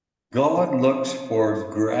God looks for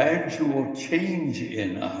gradual change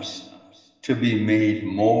in us to be made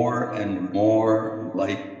more and more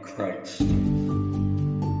like Christ.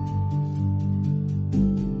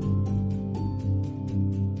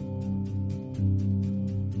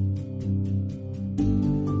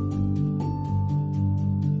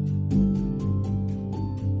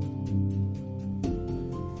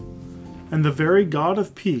 And the very God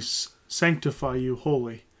of peace sanctify you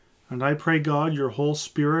wholly. And I pray God your whole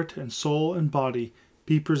spirit and soul and body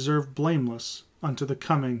be preserved blameless unto the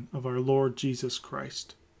coming of our Lord Jesus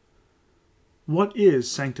Christ. What is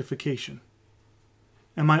sanctification?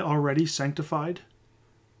 Am I already sanctified?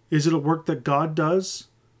 Is it a work that God does,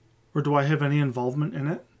 or do I have any involvement in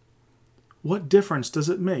it? What difference does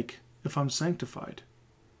it make if I'm sanctified?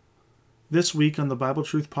 This week on the Bible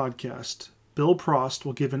Truth Podcast, Bill Prost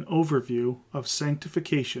will give an overview of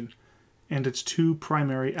sanctification and its two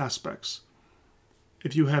primary aspects.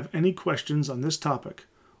 If you have any questions on this topic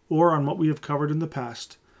or on what we have covered in the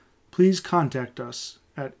past, please contact us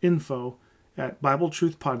at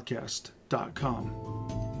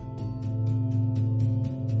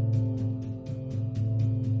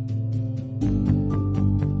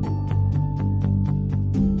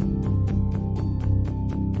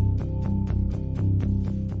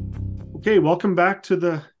Okay, welcome back to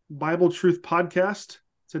the Bible Truth Podcast.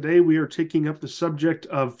 Today we are taking up the subject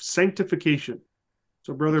of sanctification.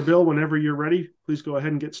 So, Brother Bill, whenever you're ready, please go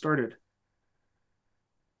ahead and get started.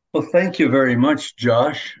 Well, thank you very much,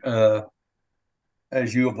 Josh.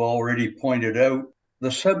 As you have already pointed out, the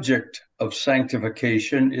subject of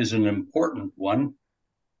sanctification is an important one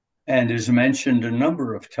and is mentioned a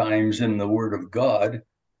number of times in the Word of God.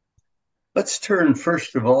 Let's turn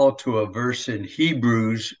first of all to a verse in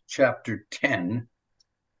Hebrews chapter 10,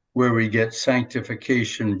 where we get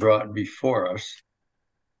sanctification brought before us.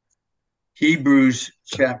 Hebrews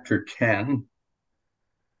chapter 10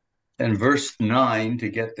 and verse 9 to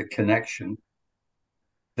get the connection.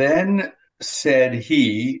 Then said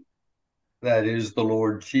he, that is the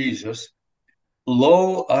Lord Jesus,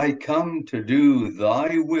 Lo, I come to do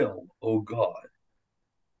thy will, O God.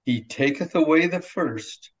 He taketh away the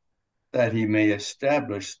first, that he may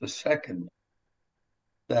establish the second.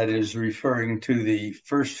 That is referring to the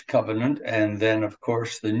first covenant and then, of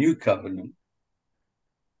course, the new covenant.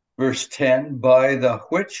 Verse 10, by the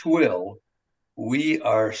which will we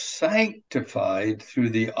are sanctified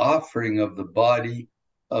through the offering of the body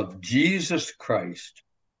of Jesus Christ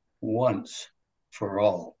once for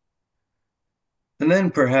all. And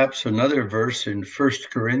then perhaps another verse in 1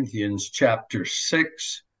 Corinthians chapter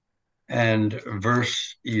 6 and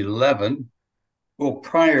verse 11. Well,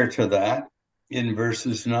 prior to that, in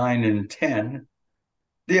verses 9 and 10,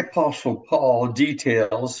 the Apostle Paul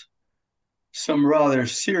details some rather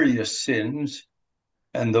serious sins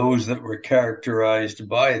and those that were characterized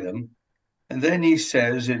by them. And then he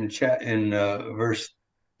says in verse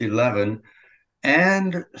 11,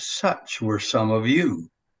 and such were some of you,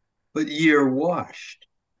 but ye are washed,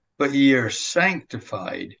 but ye are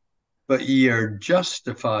sanctified, but ye are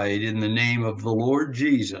justified in the name of the Lord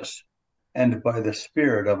Jesus and by the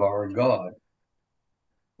Spirit of our God.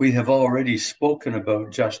 We have already spoken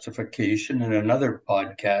about justification in another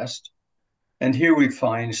podcast, and here we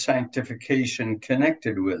find sanctification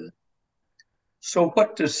connected with it. So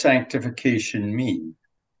what does sanctification mean?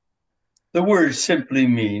 The word simply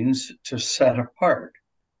means to set apart.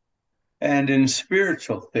 And in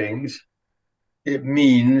spiritual things, it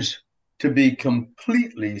means to be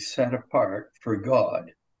completely set apart for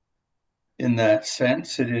God. In that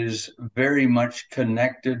sense, it is very much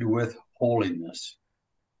connected with holiness.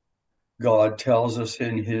 God tells us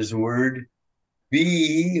in his word, be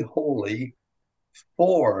ye holy,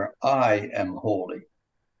 for I am holy.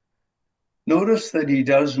 Notice that he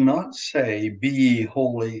does not say, be ye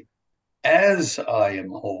holy as I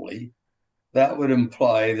am holy. That would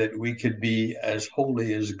imply that we could be as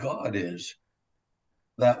holy as God is.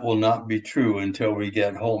 That will not be true until we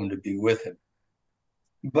get home to be with him.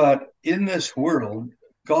 But in this world,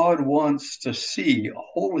 God wants to see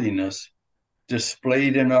holiness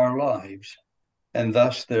displayed in our lives, and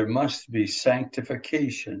thus there must be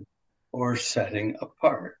sanctification or setting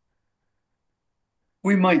apart.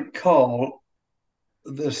 We might call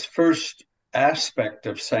this first aspect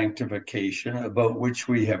of sanctification, about which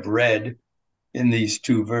we have read in these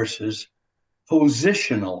two verses,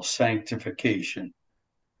 positional sanctification.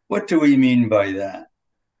 What do we mean by that?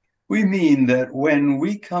 We mean that when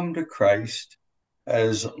we come to Christ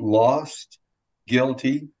as lost,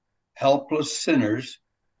 guilty, helpless sinners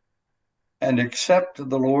and accept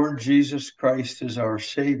the Lord Jesus Christ as our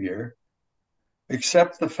Savior,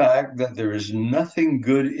 accept the fact that there is nothing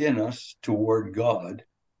good in us toward God,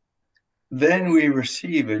 then we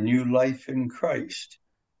receive a new life in Christ,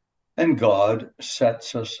 and God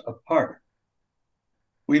sets us apart.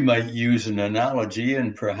 We might use an analogy,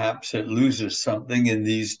 and perhaps it loses something in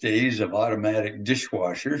these days of automatic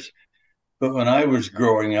dishwashers, but when I was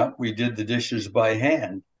growing up, we did the dishes by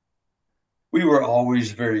hand. We were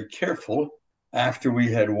always very careful after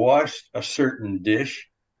we had washed a certain dish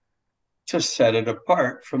to set it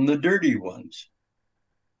apart from the dirty ones.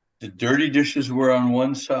 The dirty dishes were on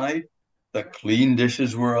one side, the clean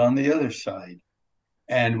dishes were on the other side,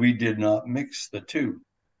 and we did not mix the two.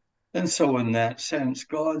 And so, in that sense,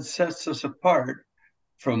 God sets us apart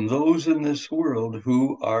from those in this world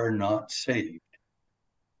who are not saved.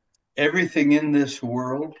 Everything in this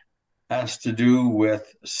world has to do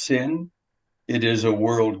with sin. It is a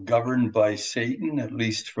world governed by Satan, at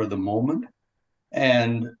least for the moment.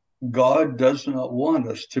 And God does not want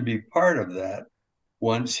us to be part of that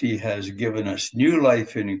once he has given us new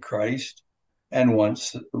life in Christ and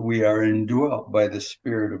once we are indwelt by the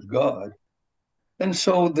Spirit of God. And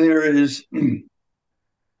so there is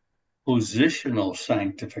positional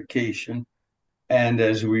sanctification. And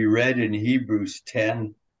as we read in Hebrews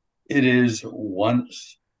 10, it is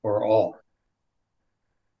once for all.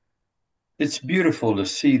 It's beautiful to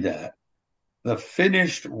see that. The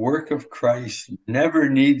finished work of Christ never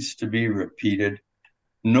needs to be repeated,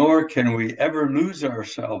 nor can we ever lose our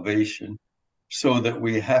salvation so that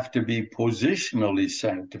we have to be positionally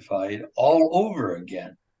sanctified all over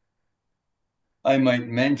again. I might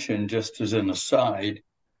mention, just as an aside,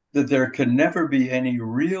 that there can never be any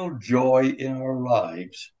real joy in our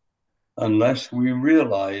lives unless we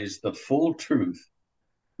realize the full truth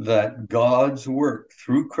that God's work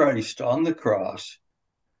through Christ on the cross,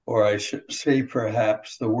 or I should say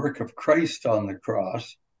perhaps the work of Christ on the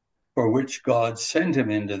cross, for which God sent him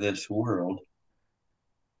into this world,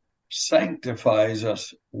 sanctifies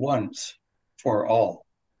us once for all.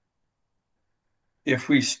 If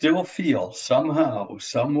we still feel somehow,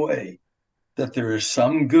 some way, that there is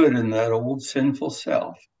some good in that old sinful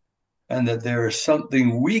self, and that there is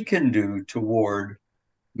something we can do toward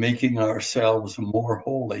making ourselves more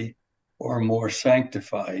holy or more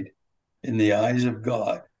sanctified in the eyes of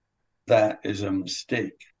God, that is a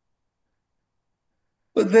mistake.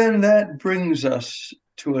 But then that brings us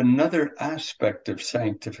to another aspect of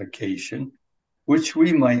sanctification, which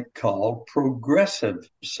we might call progressive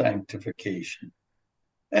sanctification.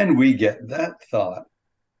 And we get that thought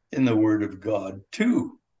in the Word of God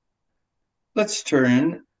too. Let's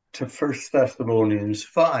turn to 1 Thessalonians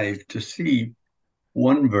 5 to see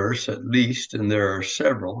one verse at least, and there are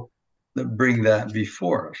several that bring that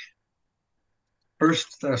before us. 1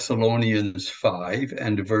 Thessalonians 5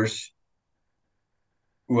 and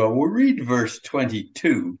we'll read verse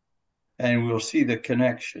 22 and we'll see the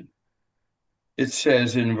connection. It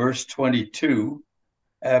says in verse 22,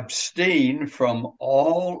 abstain from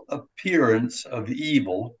all appearance of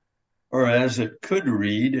evil, or as it could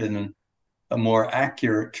read in a more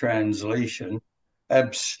accurate translation,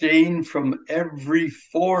 abstain from every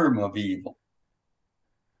form of evil.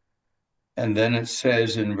 And then it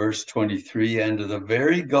says in verse 23, and the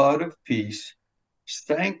very God of peace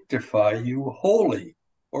sanctify you wholly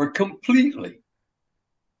or completely.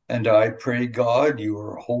 And I pray God,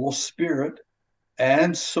 your whole spirit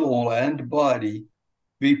and soul and body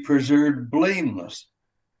be preserved blameless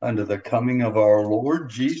unto the coming of our Lord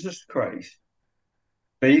Jesus Christ.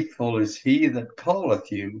 Faithful is he that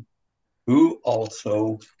calleth you, who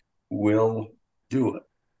also will do it.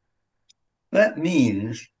 That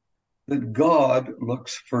means that God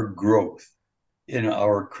looks for growth in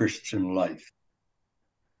our Christian life.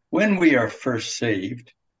 When we are first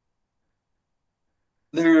saved,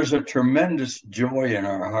 there is a tremendous joy in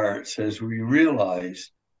our hearts as we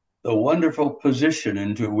realize the wonderful position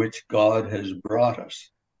into which God has brought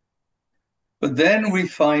us. But then we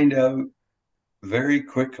find out very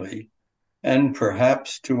quickly, and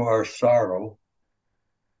perhaps to our sorrow,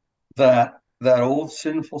 that old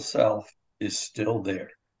sinful self is still there,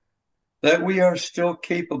 that we are still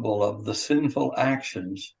capable of the sinful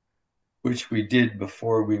actions which we did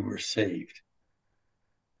before we were saved.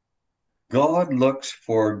 God looks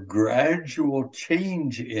for gradual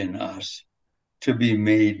change in us to be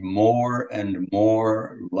made more and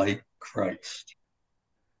more like Christ.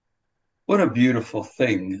 What a beautiful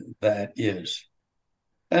thing that is.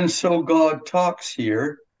 And so God talks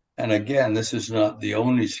here, and again, this is not the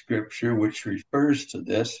only scripture which refers to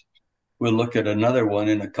this. We'll look at another one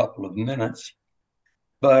in a couple of minutes.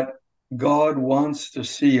 But God wants to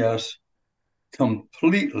see us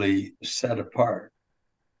completely set apart.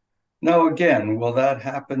 Now, again, will that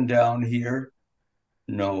happen down here?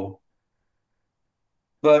 No.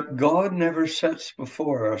 But God never sets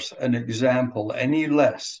before us an example any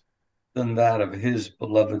less than that of his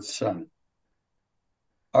beloved Son.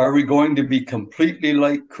 Are we going to be completely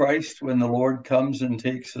like Christ when the Lord comes and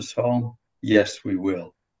takes us home? Yes, we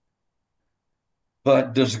will.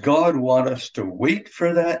 But does God want us to wait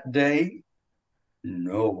for that day?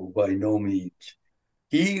 No, by no means.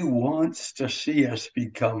 He wants to see us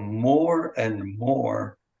become more and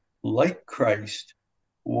more like Christ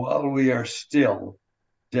while we are still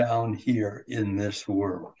down here in this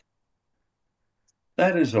world.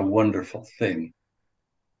 That is a wonderful thing.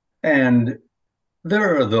 And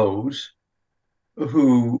there are those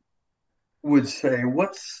who would say,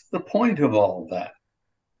 what's the point of all that?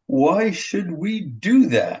 Why should we do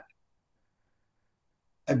that?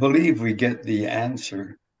 I believe we get the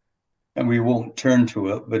answer, and we won't turn to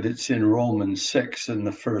it, but it's in Romans 6 in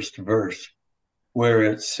the first verse, where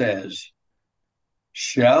it says,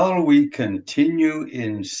 shall we continue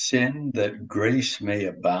in sin that grace may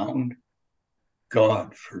abound?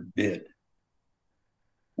 God forbid.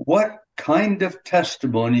 What kind of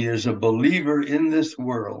testimony is a believer in this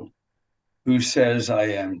world who says, I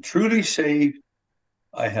am truly saved,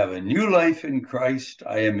 I have a new life in Christ,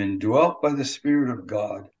 I am indwelt by the Spirit of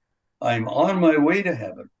God, I'm on my way to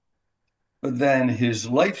heaven, but then his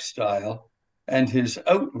lifestyle and his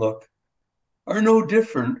outlook are no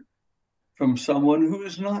different from someone who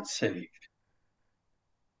is not saved?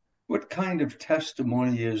 What kind of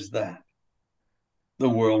testimony is that? The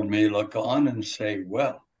world may look on and say,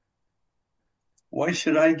 well, why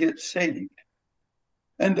should I get saved?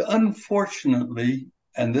 And unfortunately,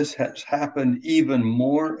 and this has happened even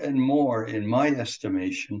more and more in my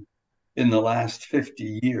estimation in the last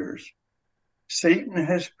 50 years, Satan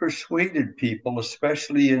has persuaded people,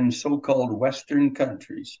 especially in so-called Western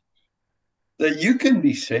countries, that you can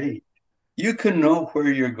be saved. You can know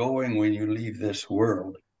where you're going when you leave this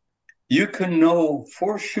world. You can know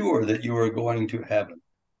for sure that you are going to heaven,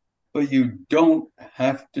 but you don't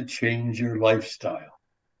have to change your lifestyle.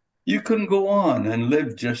 You can go on and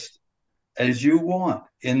live just as you want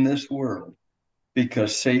in this world,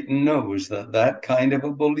 because Satan knows that that kind of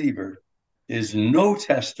a believer is no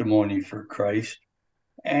testimony for Christ,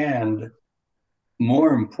 and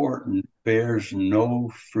more important, bears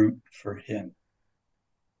no fruit for him.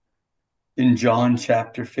 In John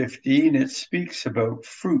chapter 15, it speaks about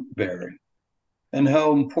fruit bearing and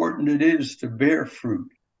how important it is to bear fruit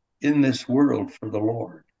in this world for the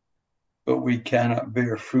Lord. But we cannot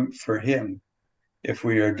bear fruit for him if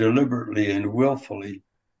we are deliberately and willfully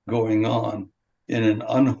going on in an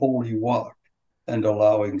unholy walk and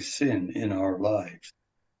allowing sin in our lives.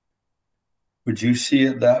 Would you see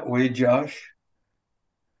it that way, Josh?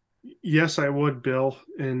 Yes, I would, Bill.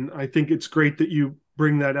 And I think it's great that you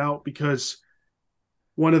bring that out because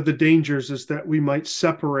one of the dangers is that we might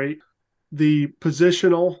separate the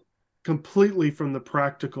positional completely from the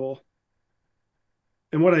practical.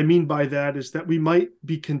 And what I mean by that is that we might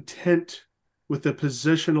be content with the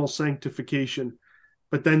positional sanctification,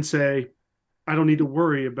 but then say, I don't need to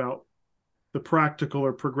worry about the practical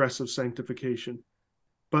or progressive sanctification.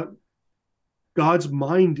 But God's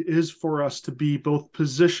mind is for us to be both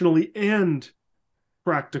positionally and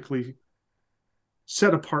practically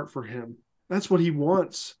set apart for him. That's what he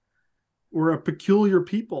wants. We're a peculiar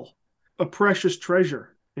people, a precious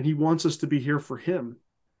treasure, and he wants us to be here for him.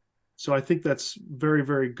 So I think that's very,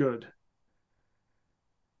 very good.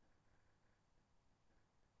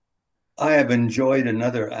 I have enjoyed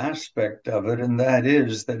another aspect of it, and that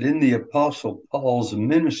is that in the Apostle Paul's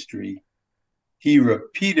ministry, he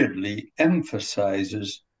repeatedly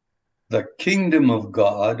emphasizes the kingdom of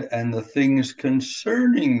God and the things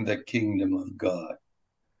concerning the kingdom of God.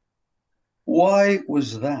 Why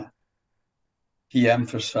was that? He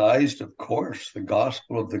emphasized, of course, the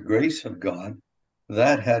gospel of the grace of God.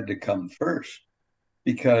 That had to come first,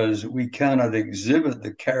 because we cannot exhibit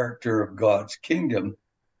the character of God's kingdom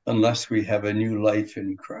unless we have a new life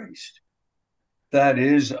in Christ. That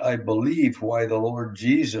is, I believe, why the Lord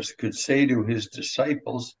Jesus could say to his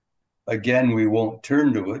disciples, again, we won't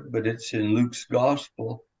turn to it, but it's in Luke's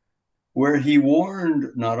gospel, where he warned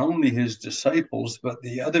not only his disciples, but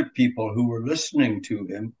the other people who were listening to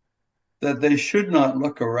him, that they should not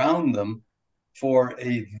look around them for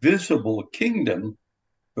a visible kingdom,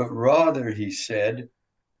 but rather, he said,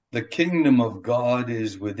 the kingdom of God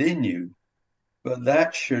is within you. But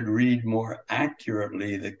that should read more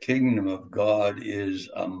accurately, the kingdom of God is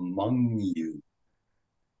among you.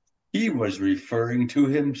 He was referring to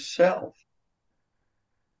himself.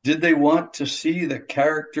 Did they want to see the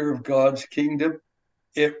character of God's kingdom?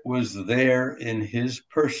 it was there in his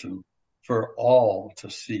person for all to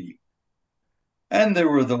see. And there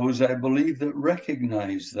were those, I believe, that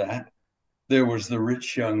recognized that. There was the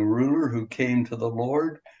rich young ruler who came to the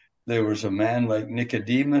Lord. There was a man like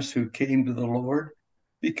Nicodemus who came to the Lord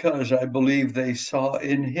because I believe they saw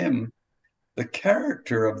in him the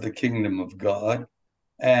character of the kingdom of God.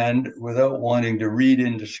 And without wanting to read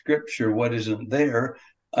into scripture what isn't there,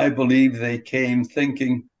 I believe they came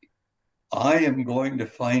thinking, I am going to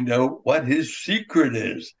find out what his secret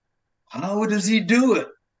is. How does he do it?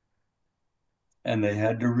 And they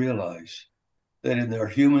had to realize that in their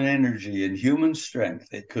human energy and human strength,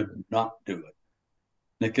 they could not do it.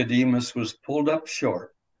 Nicodemus was pulled up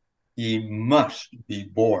short. He must be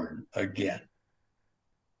born again.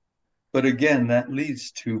 But again, that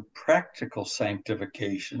leads to practical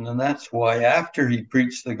sanctification. And that's why after he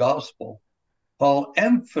preached the gospel, Paul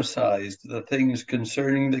emphasized the things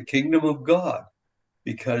concerning the kingdom of God,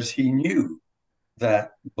 because he knew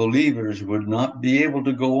that believers would not be able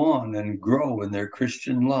to go on and grow in their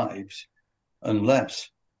Christian lives unless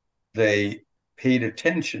they paid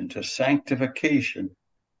attention to sanctification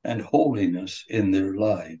and holiness in their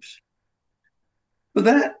lives. But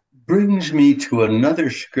that brings me to another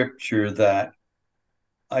scripture that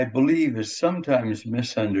I believe is sometimes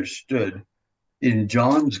misunderstood in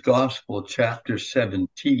John's Gospel, chapter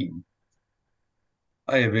 17.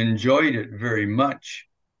 I have enjoyed it very much,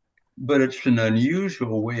 but it's an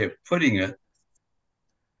unusual way of putting it.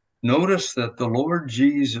 Notice that the Lord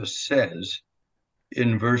Jesus says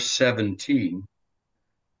in verse 17,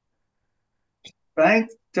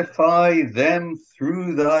 sanctify them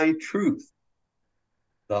through thy truth.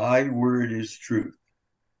 Thy word is truth.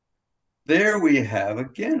 There we have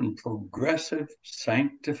again progressive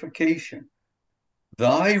sanctification.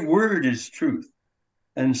 Thy word is truth.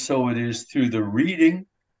 And so it is through the reading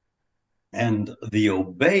and the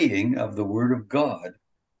obeying of the word of God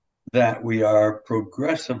that we are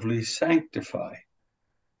progressively sanctified.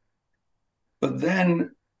 But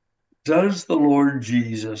then, does the Lord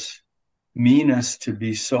Jesus mean us to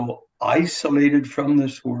be so isolated from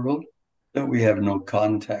this world that we have no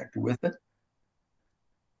contact with it?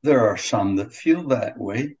 There are some that feel that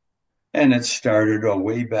way, and it started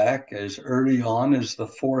way back as early on as the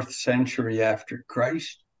 4th century after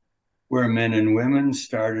Christ, where men and women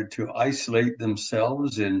started to isolate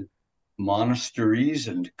themselves in monasteries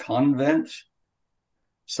and convents,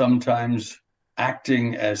 sometimes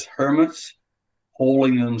acting as hermits,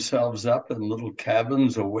 holding themselves up in little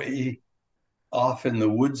cabins away off in the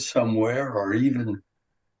woods somewhere, or even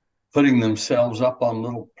putting themselves up on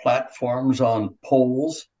little platforms on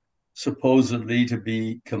poles, supposedly to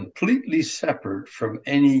be completely separate from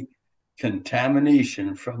any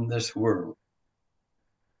contamination from this world.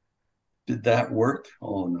 Did that work?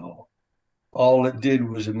 Oh no. All it did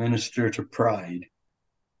was minister to pride.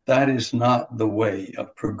 That is not the way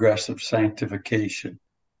of progressive sanctification.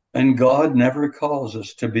 And God never calls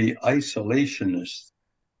us to be isolationists,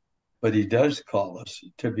 but he does call us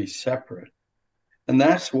to be separate. And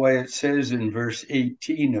that's why it says in verse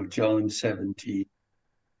 18 of John 17,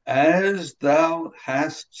 as thou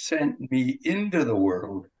hast sent me into the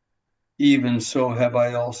world, even so have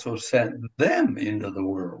I also sent them into the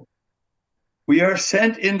world. We are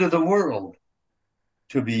sent into the world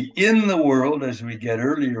to be in the world, as we get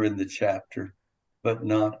earlier in the chapter, but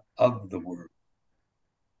not of the world.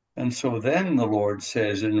 And so then the Lord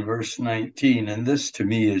says in verse 19, and this to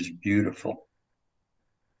me is beautiful,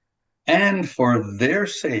 and for their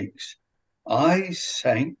sakes I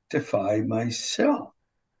sanctify myself,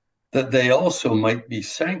 that they also might be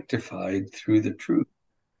sanctified through the truth.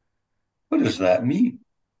 What does that mean?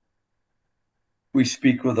 We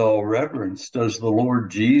speak with all reverence. Does the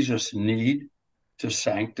Lord Jesus need to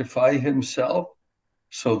sanctify himself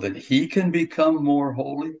so that he can become more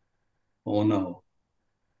holy? Oh no,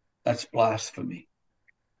 that's blasphemy.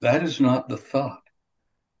 That is not the thought.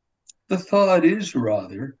 The thought is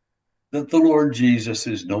rather that the Lord Jesus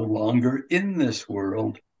is no longer in this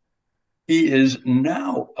world. He is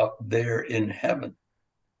now up there in heaven.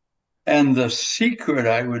 And the secret,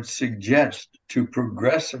 I would suggest, to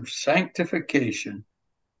progressive sanctification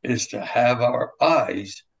is to have our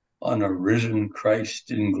eyes on a risen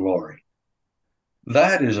Christ in glory.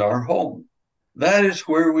 That is our home. That is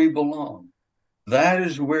where we belong. That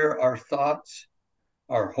is where our thoughts,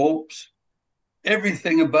 our hopes,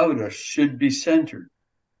 everything about us should be centered.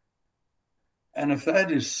 And if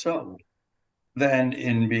that is so, then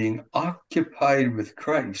in being occupied with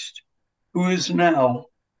Christ, who is now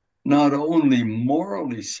not only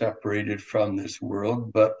morally separated from this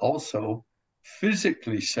world, but also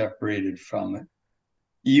physically separated from it,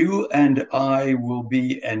 you and I will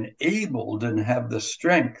be enabled and have the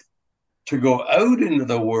strength to go out into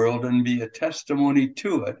the world and be a testimony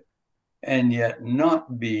to it, and yet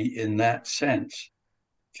not be, in that sense,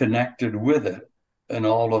 connected with it and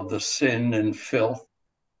all of the sin and filth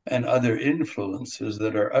and other influences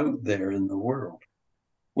that are out there in the world.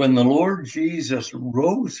 When the Lord Jesus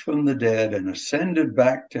rose from the dead and ascended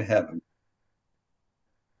back to heaven,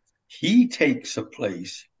 he takes a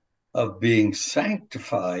place of being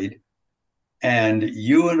sanctified, and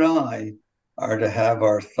you and I are to have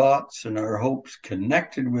our thoughts and our hopes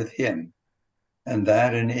connected with him. And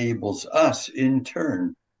that enables us, in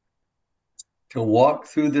turn, to walk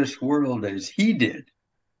through this world as he did.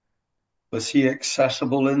 Was he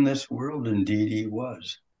accessible in this world? Indeed, he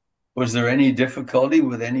was. Was there any difficulty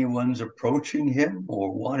with anyone's approaching him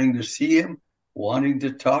or wanting to see him, wanting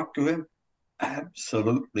to talk to him?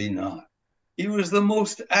 Absolutely not. He was the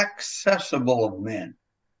most accessible of men.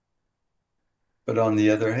 But on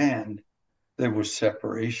the other hand, there was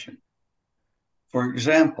separation. For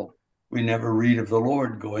example, we never read of the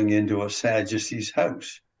Lord going into a Sadducee's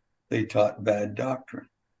house. They taught bad doctrine.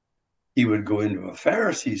 He would go into a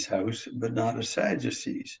Pharisee's house, but not a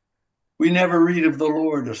Sadducee's. We never read of the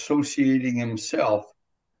Lord associating himself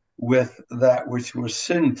with that which was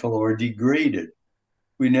sinful or degraded.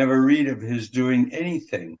 We never read of his doing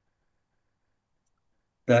anything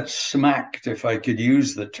that smacked, if I could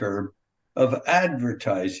use the term, of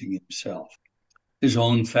advertising himself. His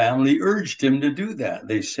own family urged him to do that.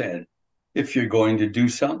 They said, if you're going to do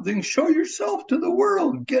something, show yourself to the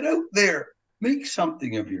world. Get out there. Make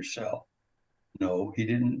something of yourself. No, he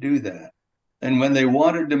didn't do that. And when they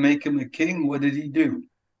wanted to make him a king, what did he do?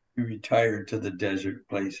 He retired to the desert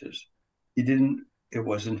places. It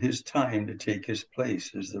wasn't his time to take his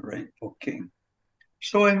place as the rightful king.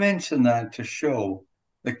 So I mention that to show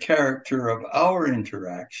the character of our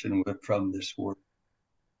interaction from this world,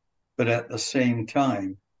 but at the same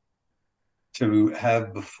time, to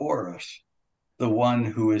have before us the one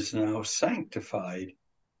who is now sanctified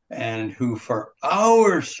and who for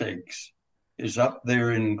our sakes is up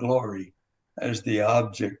there in glory as the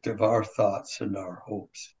object of our thoughts and our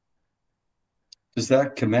hopes. Does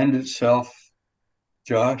that commend itself,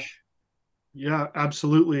 Josh? Yeah,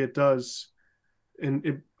 absolutely it does.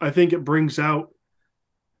 And I think it brings out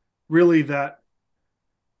really that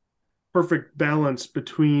perfect balance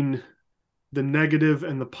between the negative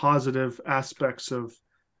and the positive aspects of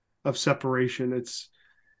separation.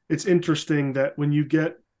 It's interesting that when you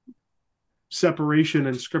get separation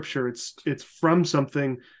in scripture, it's from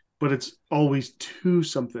something, but it's always to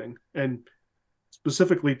something, and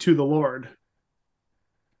specifically to the Lord.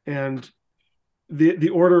 And the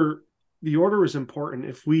order is important.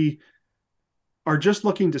 If we are just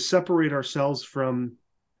looking to separate ourselves from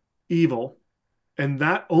evil and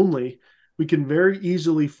that only, we can very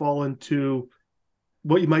easily fall into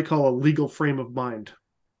what you might call a legal frame of mind,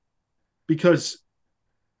 because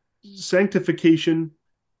sanctification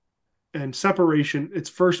and separation, it's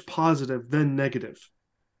first positive, then negative.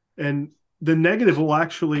 And the negative will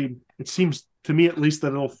actually, it seems to me at least,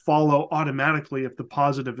 that it'll follow automatically if the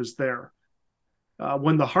positive is there.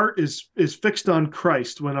 When the heart is fixed on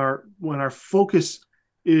Christ, when our focus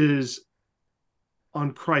is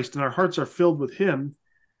on Christ and our hearts are filled with him,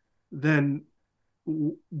 then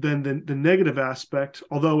the negative aspect,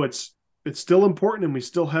 although it's still important, and we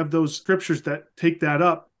still have those scriptures that take that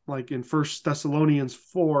up, like in 1 Thessalonians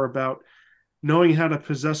 4 about knowing how to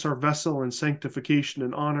possess our vessel in sanctification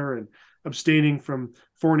and honor, and abstaining from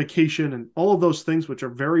fornication, and all of those things which are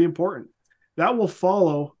very important. That will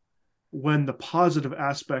follow when the positive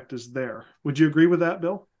aspect is there. Would you agree with that,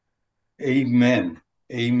 Bill? Amen.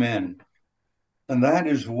 Amen. And that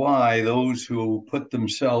is why those who put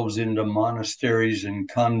themselves into monasteries and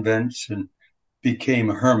convents and became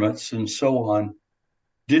hermits and so on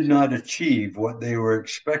did not achieve what they were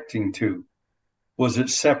expecting to. Was it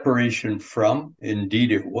separation from?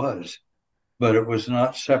 Indeed, it was, but it was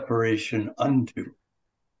not separation unto.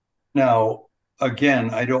 Now, again,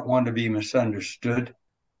 I don't want to be misunderstood.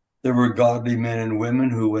 There were godly men and women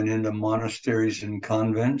who went into monasteries and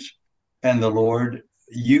convents, and the Lord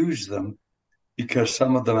used them because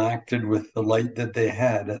some of them acted with the light that they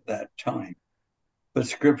had at that time. But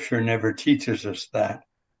Scripture never teaches us that.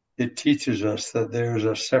 It teaches us that there's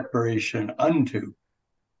a separation unto.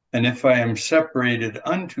 And if I am separated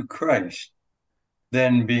unto Christ,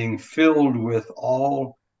 then being filled with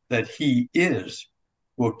all that he is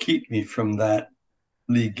will keep me from that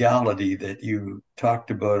legality that you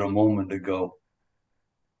talked about a moment ago.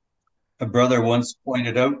 A brother once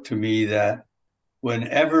pointed out to me that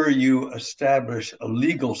whenever you establish a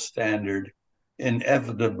legal standard,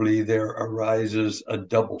 inevitably there arises a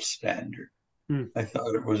double standard. Hmm. I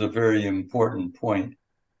thought it was a very important point.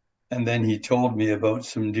 And then he told me about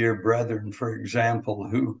some dear brethren, for example,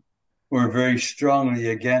 who were very strongly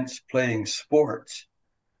against playing sports,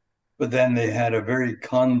 but then they had a very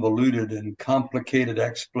convoluted and complicated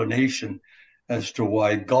explanation as to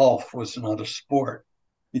why golf was not a sport,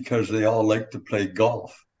 because they all like to play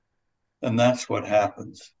golf. And that's what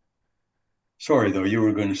happens. Sorry, though, you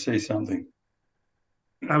were going to say something.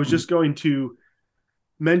 I was just going to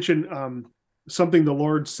mention something the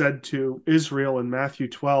Lord said to Israel in Matthew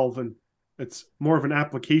 12, and it's more of an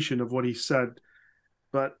application of what he said,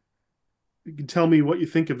 but you can tell me what you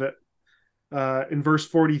think of it. In verse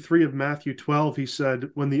 43 of Matthew 12, he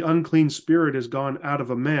said, "When the unclean spirit is gone out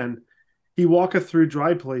of a man, he walketh through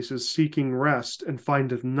dry places seeking rest, and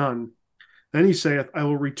findeth none. Then he saith, I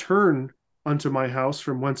will return unto my house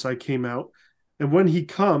from whence I came out. And when he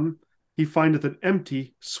come, he findeth it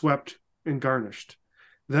empty, swept, and garnished.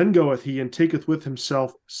 Then goeth he and taketh with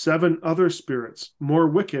himself 7 other spirits, more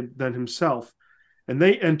wicked than himself, and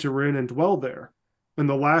they enter in and dwell there. And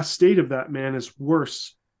the last state of that man is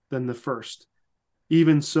worse than the first.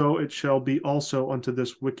 Even so it shall be also unto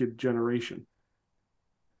this wicked generation."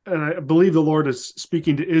 And I believe the Lord is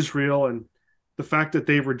speaking to Israel, and the fact that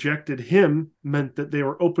they rejected him meant that they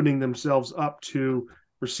were opening themselves up to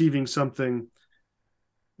receiving something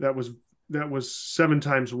that was 7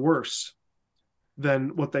 times worse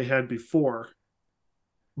than what they had before.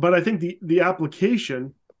 But I think the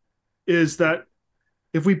application is that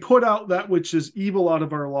if we put out that which is evil out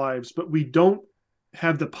of our lives, but we don't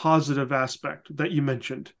have the positive aspect that you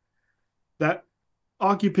mentioned, that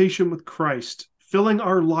occupation with Christ, filling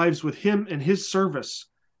our lives with him and his service,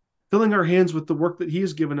 filling our hands with the work that he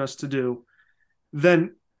has given us to do,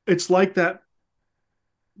 then it's like that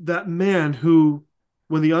man who,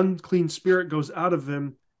 when the unclean spirit goes out of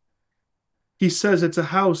him, he says it's a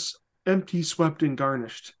house empty, swept, and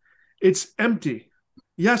garnished. It's empty.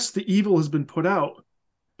 Yes, the evil has been put out,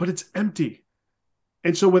 but it's empty.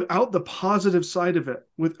 And so without the positive side of it,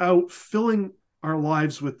 without filling our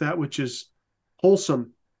lives with that which is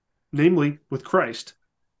wholesome, namely with Christ,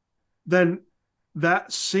 then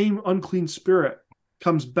that same unclean spirit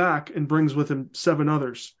comes back and brings with him 7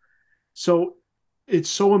 others. So it's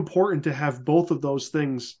so important to have both of those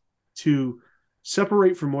things, to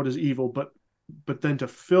separate from what is evil, but then to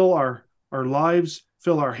fill our lives,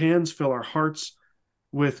 fill our hands, fill our hearts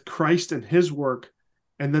with Christ and his work,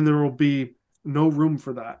 and then there will be no room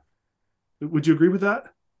for that. Would you agree with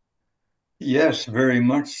that? Yes, very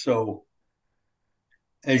much so.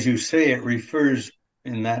 As you say, it refers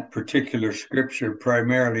in that particular scripture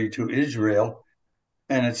primarily to Israel.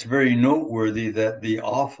 And it's very noteworthy that the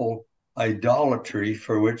awful idolatry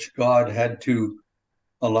for which God had to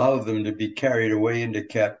allow them to be carried away into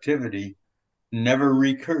captivity never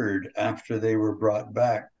recurred after they were brought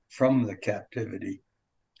back from the captivity.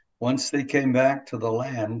 Once they came back to the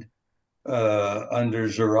land under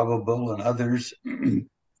Zerubbabel and others,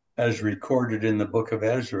 as recorded in the book of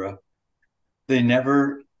Ezra, they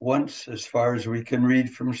never once, as far as we can read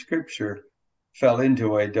from scripture, fell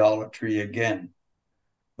into idolatry again.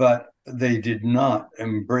 But they did not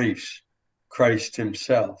embrace Christ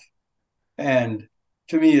himself. And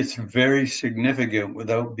to me, it's very significant,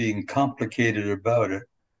 without being complicated about it,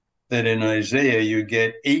 that in Isaiah you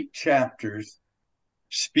get 8 chapters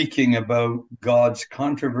speaking about God's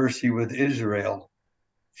controversy with Israel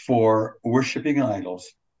for worshiping idols.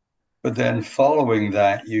 But then following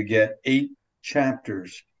that, you get 8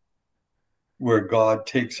 chapters where God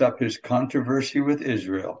takes up his controversy with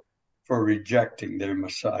Israel for rejecting their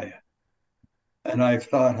Messiah. And I've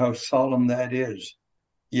thought how solemn that is.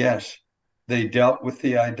 Yes, they dealt with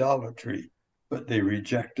the idolatry, but they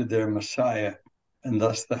rejected their Messiah, and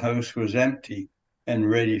thus the house was empty and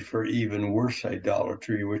ready for even worse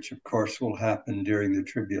idolatry, which of course will happen during the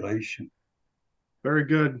tribulation. Very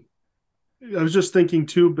good. I was just thinking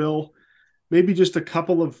too, Bill, maybe just a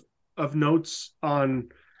couple of notes on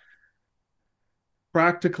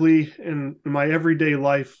practically in my everyday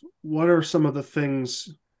life, what are some of the things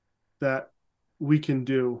that we can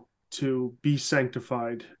do to be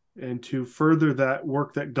sanctified and to further that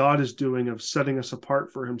work that God is doing of setting us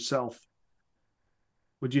apart for himself?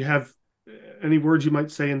 Would you have any words you might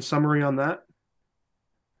say in summary on that?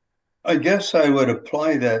 I guess I would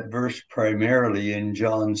apply that verse primarily in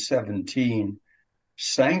John 17.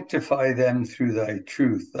 Sanctify them through thy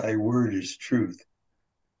truth. Thy word is truth.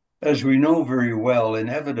 As we know very well,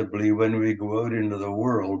 inevitably, when we go out into the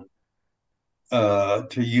world, to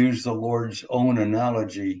use the Lord's own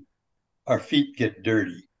analogy, our feet get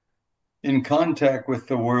dirty. In contact with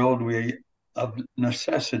the world, we of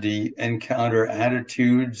necessity encounter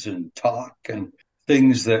attitudes and talk and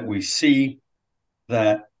things that we see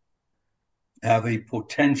that have a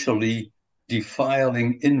potentially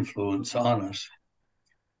defiling influence on us.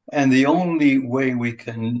 And the only way we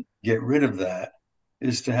can get rid of that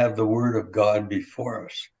is to have the Word of God before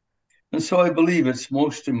us. And so I believe it's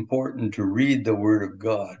most important to read the Word of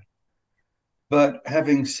God. But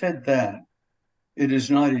having said that, it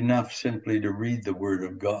is not enough simply to read the Word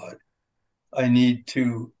of God. I need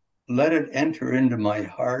to let it enter into my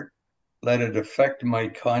heart, let it affect my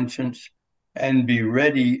conscience, and be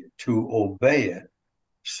ready to obey it,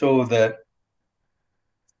 so that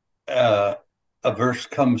uh, a verse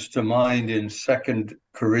comes to mind in 2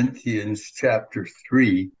 Corinthians chapter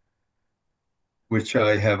 3, which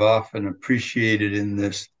I have often appreciated in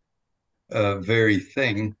this very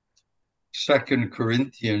thing. 2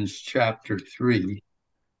 Corinthians chapter 3.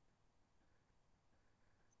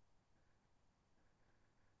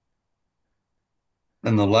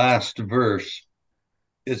 And the last verse,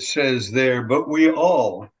 it says there, but we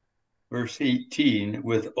all, verse 18,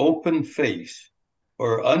 with open face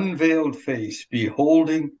or unveiled face,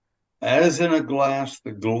 beholding as in a glass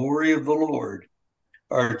the glory of the Lord,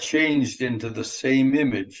 are changed into the same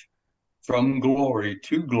image from glory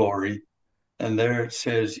to glory. And there it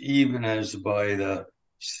says, even as by the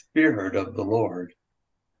Spirit of the Lord.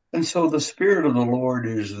 And so the Spirit of the Lord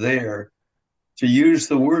is there to use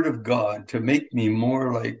the Word of God to make me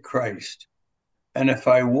more like Christ. And if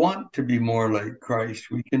I want to be more like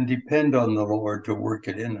Christ, we can depend on the Lord to work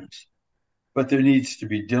it in us. But there needs to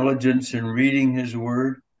be diligence in reading His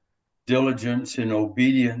Word, diligence in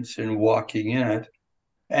obedience and walking in it,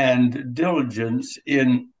 and diligence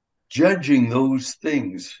in judging those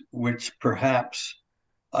things which perhaps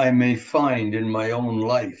I may find in my own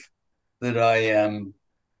life that I am,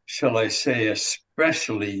 shall I say,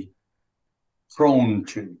 especially prone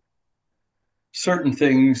to. Certain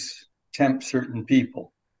things tempt certain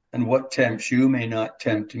people, and what tempts you may not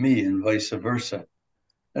tempt me, and vice versa.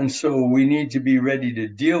 And so we need to be ready to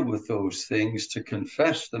deal with those things, to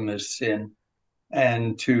confess them as sin,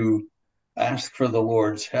 and to ask for the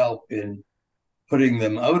Lord's help in putting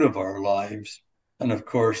them out of our lives. And of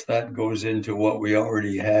course, that goes into what we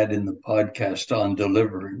already had in the podcast on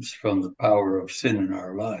deliverance from the power of sin in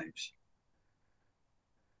our lives.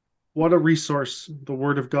 What a resource the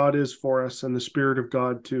Word of God is for us, and the Spirit of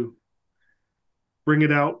God to bring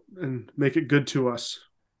it out and make it good to us.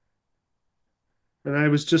 And I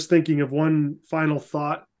was just thinking of one final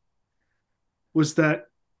thought, was that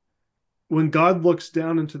when God looks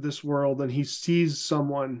down into this world and He sees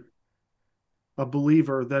someone, a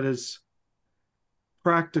believer, that is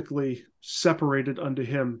practically separated unto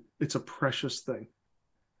Him, it's a precious thing.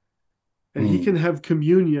 And He can have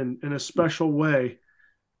communion in a special way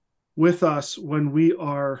with us when we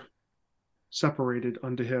are separated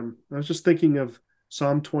unto Him. I was just thinking of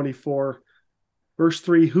Psalm 24, verse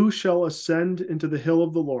 3, who shall ascend into the hill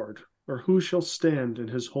of the Lord, or who shall stand in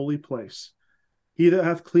His holy place? He that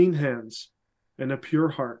hath clean hands and a pure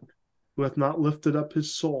heart, who hath not lifted up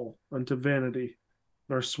his soul unto vanity,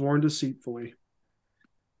 nor sworn deceitfully.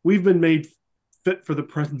 We've been made fit for the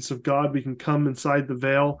presence of God. We can come inside the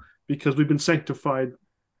veil because we've been sanctified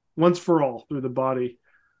once for all through the body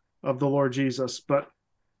of the Lord Jesus. But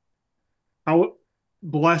how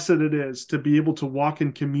blessed it is to be able to walk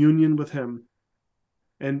in communion with Him.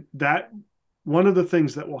 And that, one of the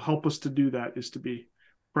things that will help us to do that is to be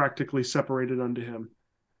practically separated unto Him.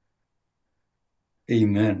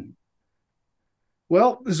 Amen.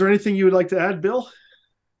 Well, is there anything you would like to add, Bill?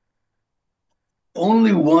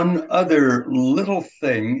 Only one other little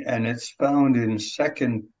thing, and it's found in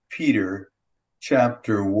 2 Peter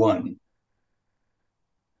chapter 1.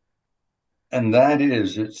 And that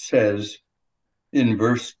is, it says in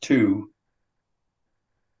verse 2,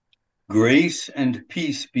 grace and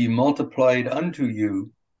peace be multiplied unto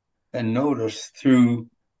you, and notice, through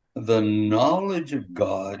the knowledge of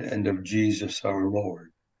God and of Jesus our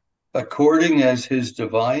Lord, according as His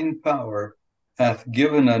divine power hath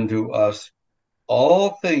given unto us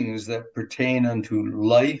all things that pertain unto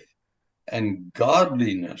life and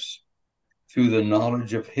godliness, through the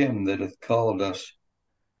knowledge of Him that hath called us.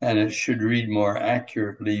 And it should read more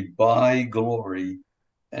accurately, by glory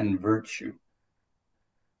and virtue.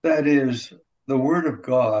 That is, the Word of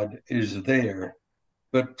God is there,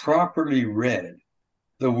 but properly read,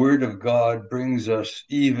 the Word of God brings us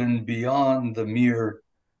even beyond the mere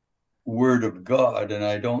Word of God. And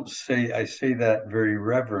I say that very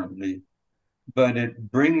reverently, but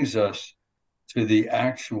it brings us to the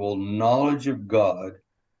actual knowledge of God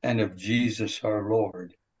and of Jesus our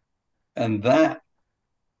Lord. And that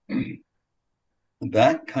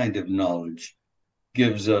That kind of knowledge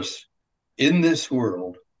gives us in this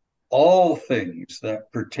world all things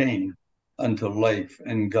that pertain unto life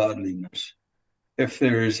and godliness. If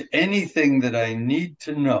there is anything that I need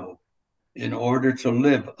to know in order to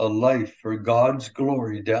live a life for God's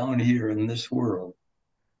glory down here in this world,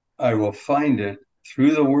 I will find it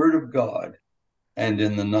through the Word of God and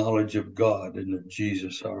in the knowledge of God and of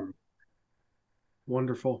Jesus our Lord.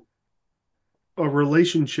 Wonderful. A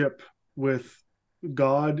relationship with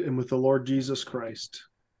God and with the Lord Jesus Christ.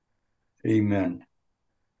 Amen.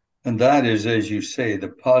 And that is, as you say, the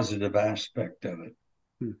positive aspect of it.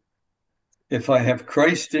 If I have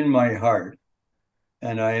Christ in my heart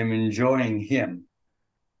and I am enjoying Him,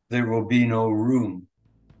 there will be no room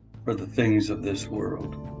for the things of this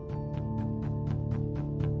world.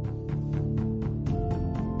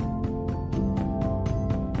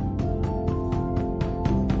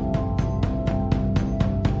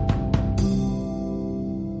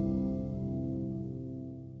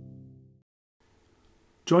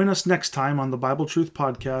 Join us next time on the Bible Truth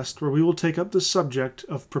Podcast, where we will take up the subject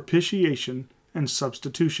of propitiation and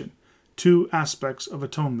substitution, two aspects of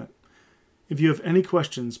atonement. If you have any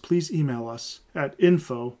questions, please email us at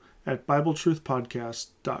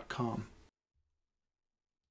info@BibleTruthPodcast.com.